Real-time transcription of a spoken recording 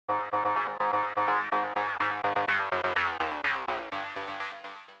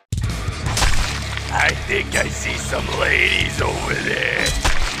I think I see some ladies over there.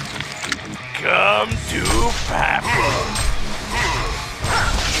 Come to Papa.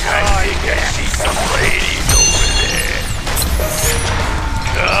 I think I see some ladies over there.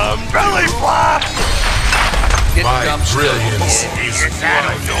 Come belly flop. My brilliance is I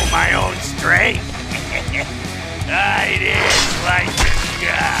don't know my own strength. I didn't like this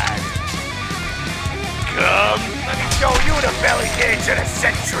god. Come, let me show you the belly dance of the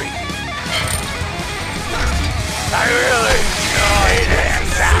century. I really hate it.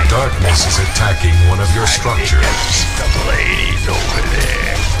 The darkness is attacking one of your structures. I see some ladies over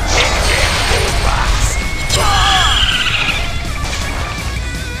there in their toolbox.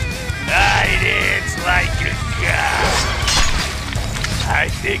 I dance like a god. I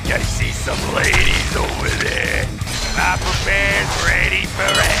think I see some ladies over there. Papa Bear's ready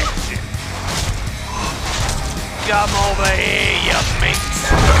for action. Come over here, you minx.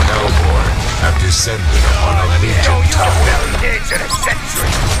 The Hellborn have descended upon a Legion tower.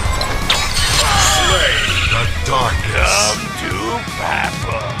 Slay the darkness. Come to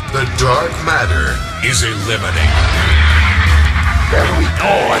Papa. The dark matter is eliminated. There we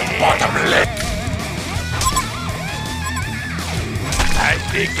go at bottom left. I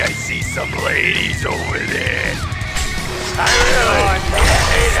think I see some ladies over there. I really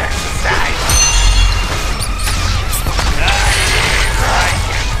hate exercise.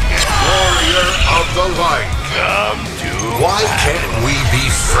 Warrior of the light. Come to Why can't we be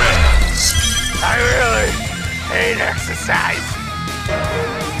friends? I really hate exercise.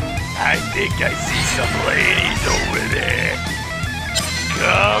 I think I see some ladies over there.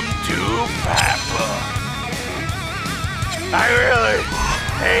 Come to Papa. I really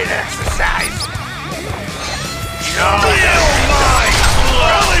hate exercise.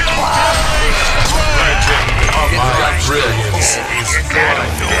 My brilliance is I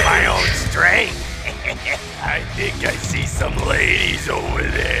don't know my own strength. I think I see some ladies over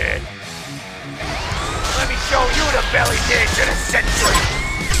there. Let me show you the belly dance of the century.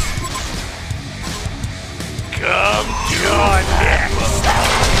 Come to next.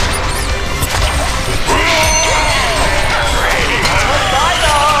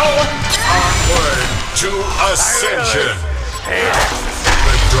 onward to ascension.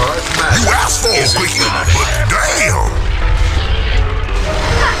 The dark matter. You asked for it, but damn!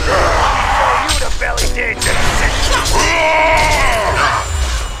 Show you the belly dance of the century.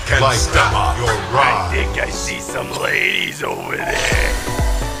 Can stop your I rod. think I see some ladies over there.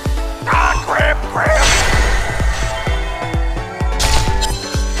 Ah, crap, crap.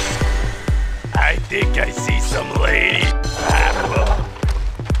 I think I see some ladies. Papa.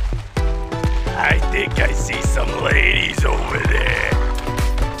 I think I see some ladies over there.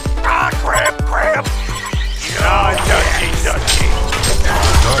 Ah, crap, crap. Ah, ducky, ducky.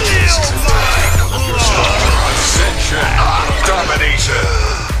 Darkness is attacking one of your structures. Ascension. Domination.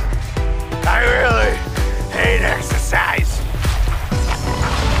 I really hate exercise.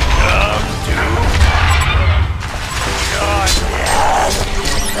 Come to God.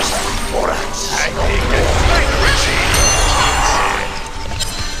 I think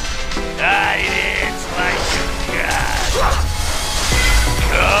it's like a god.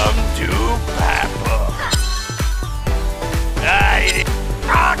 Come to Papa.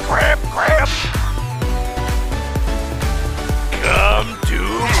 Ah, crap, crap. Come to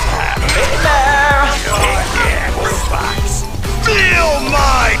Papa. Feel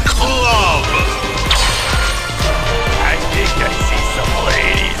my club! I think I see some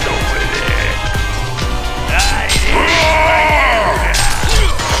ladies over there.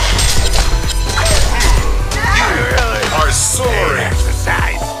 You really Are soaring.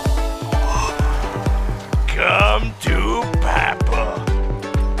 exercise. Come to Papa.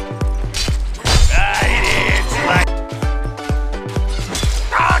 It's like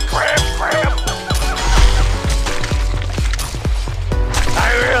crap, crap. I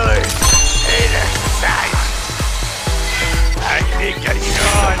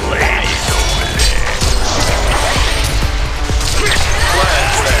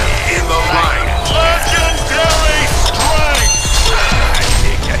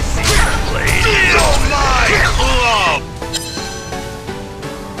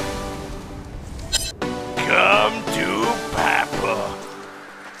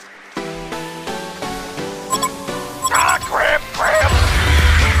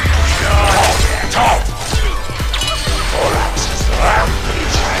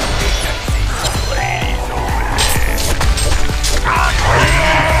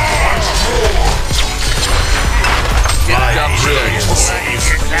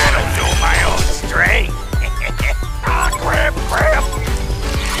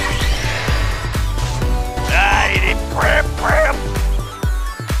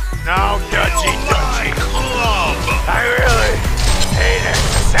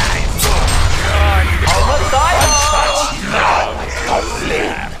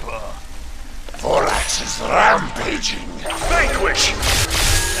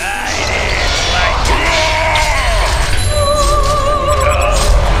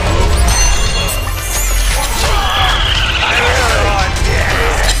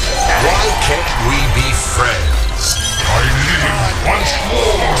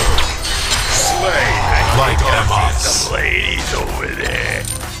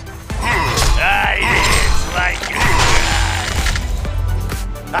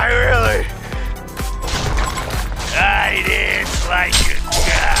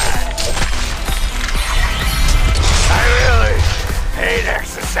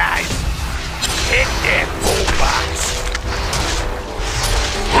exercise. Hit that boombox.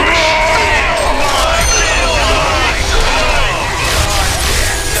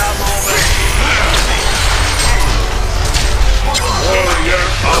 Warrior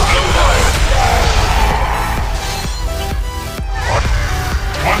of the light.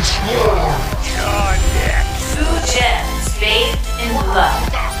 Once more. Your next. 2 gems bathed in blood.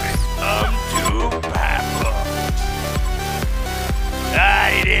 I'm too powerful.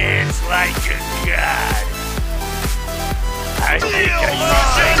 I dance like a god. I think I see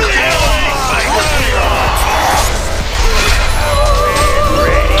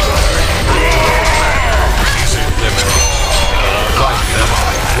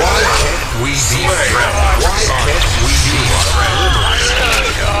Why can't we be friends? Why can't we be friends?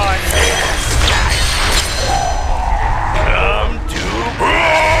 Come to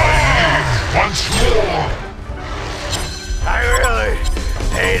Once more. I really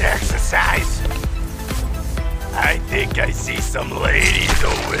hate exercise. I think I see some ladies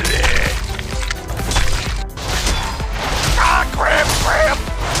over there. Ah, crap, crap!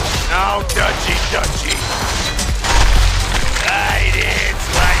 No, dutchy, dutchy. I dance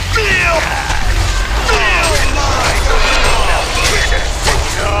like feel my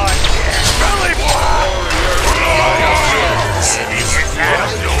belly I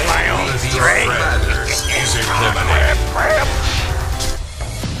don't know my own strength. Is eliminated. Crap.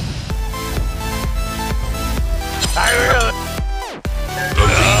 I really... The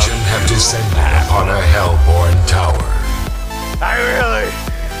Legion have descended upon a hellborn tower. I really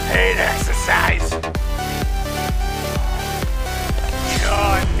hate exercise.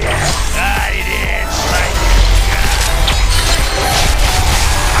 Your neck, I dance like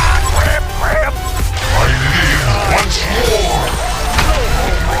crap, crap. I need once more.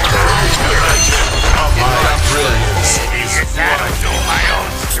 My brilliance is I don't know my own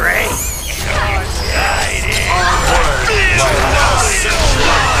strength. I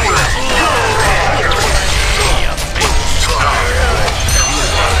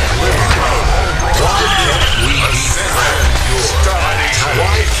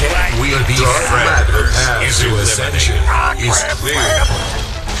Why can't we be friends? The path to ascension is clear.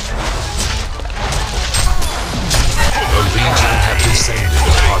 The Legion have descended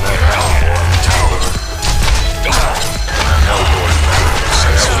upon a hellborn tower. A hellborn barracks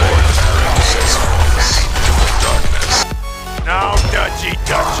has fallen into the darkness. no, dutchy,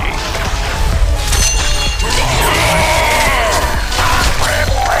 dutchy.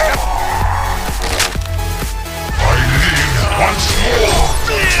 I need once more.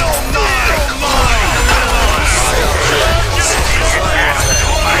 Feel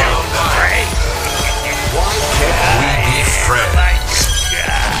my own strength. Why can't we be friends? Like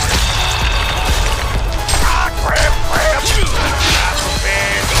God. Crap, crap.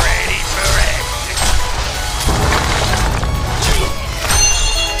 Bears ready for action.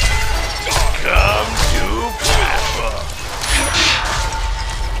 Come to Papa.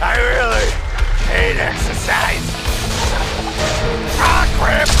 I really hate exercise.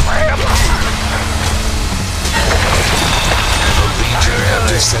 Crap, crap. The Legion have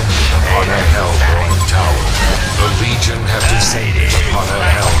descended upon a hellborn tower. The Legion have descended upon a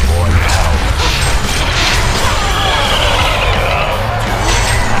hellborn tower.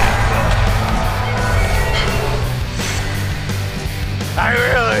 I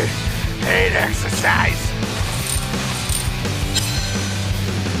really hate exercise.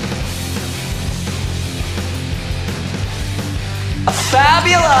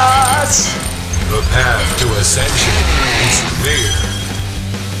 Fabulous! The path to ascension is clear.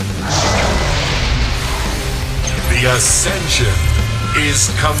 The ascension is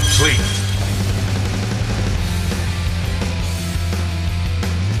complete.